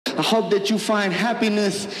I hope that you find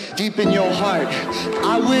happiness deep in your heart.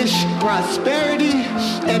 I wish prosperity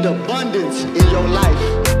and abundance in your life.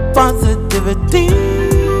 Positivity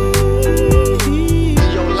In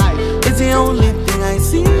your life. is the only thing I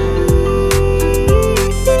see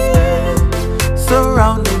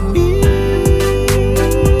surrounding me,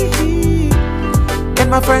 and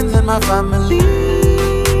my friends and my family.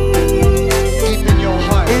 Deep in your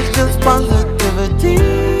heart. It's just positivity.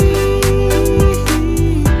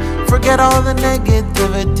 Forget all the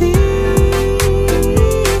negativity.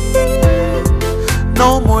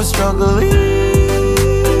 No more struggling.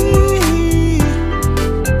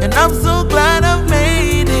 And I'm so glad I've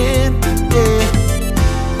made it, yeah.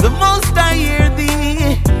 The most I hear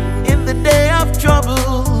thee in the day of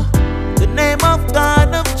trouble. The name of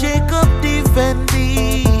God of Jacob defend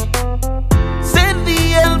thee. Send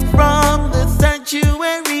thee help from the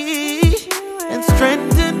sanctuary and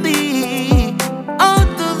strengthen thee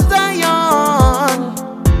out of Zion.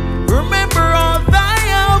 Remember all thy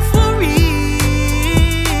offering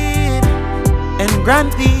and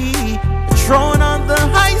grant thee a throne on the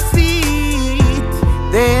high seat.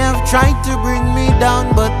 They have tried to bring me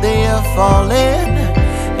down, but they have fallen,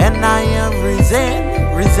 and I have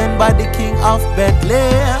risen by the King of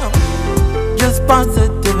Bethlehem. Just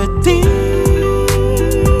positivity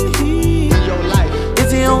In your life.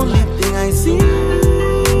 is the only thing I see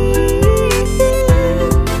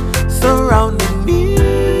surrounding me,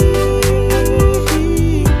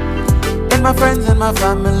 and my friends and my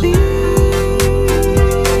family.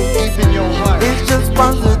 Deep in your heart. It's just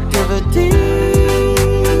positivity.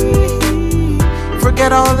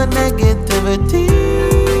 Forget all the negativity.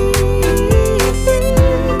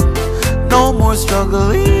 No more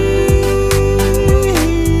struggling.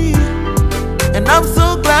 And I'm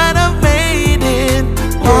so glad I've made it.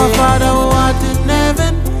 Our Father who art in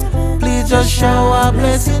heaven, please just shower a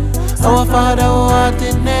blessing. Our Father who art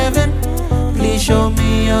in heaven, please show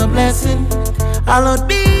me your blessing. Hallowed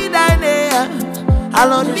be thy name,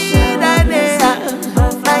 hallowed be thy name.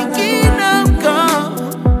 Thy kingdom come,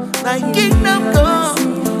 thy kingdom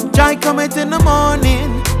come. Joy cometh in the morning,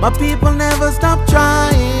 my people never stop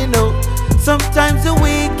trying. Oh, sometimes the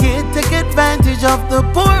wicked take advantage of the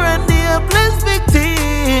poor and the helpless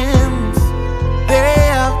victims. They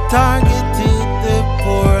have targeted the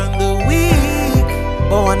poor and the weak,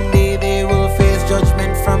 but one day they will face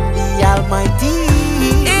judgment from the Almighty.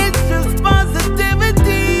 It's just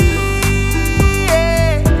positivity,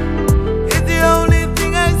 yeah. It's the only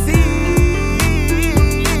thing I see,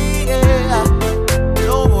 yeah.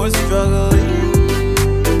 No more struggling.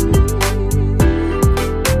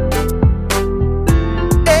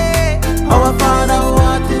 Our Father who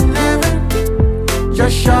art in heaven,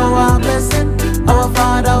 just shower a blessing. Our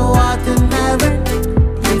Father who art in heaven,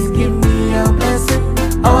 please give me a blessing.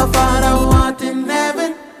 Our Father who art in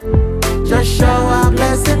heaven, just shower a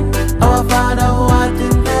blessing. Our Father who art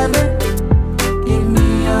in heaven, give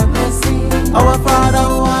me a blessing. Our Father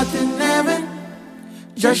who art in heaven,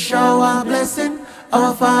 just shower a blessing.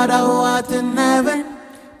 Our Father who art in heaven,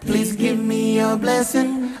 please give me a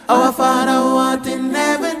blessing. Our Father who art in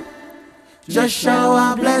heaven, just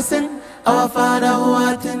shower a blessing. Our Father who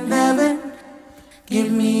art in heaven,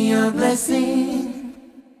 give me a blessing.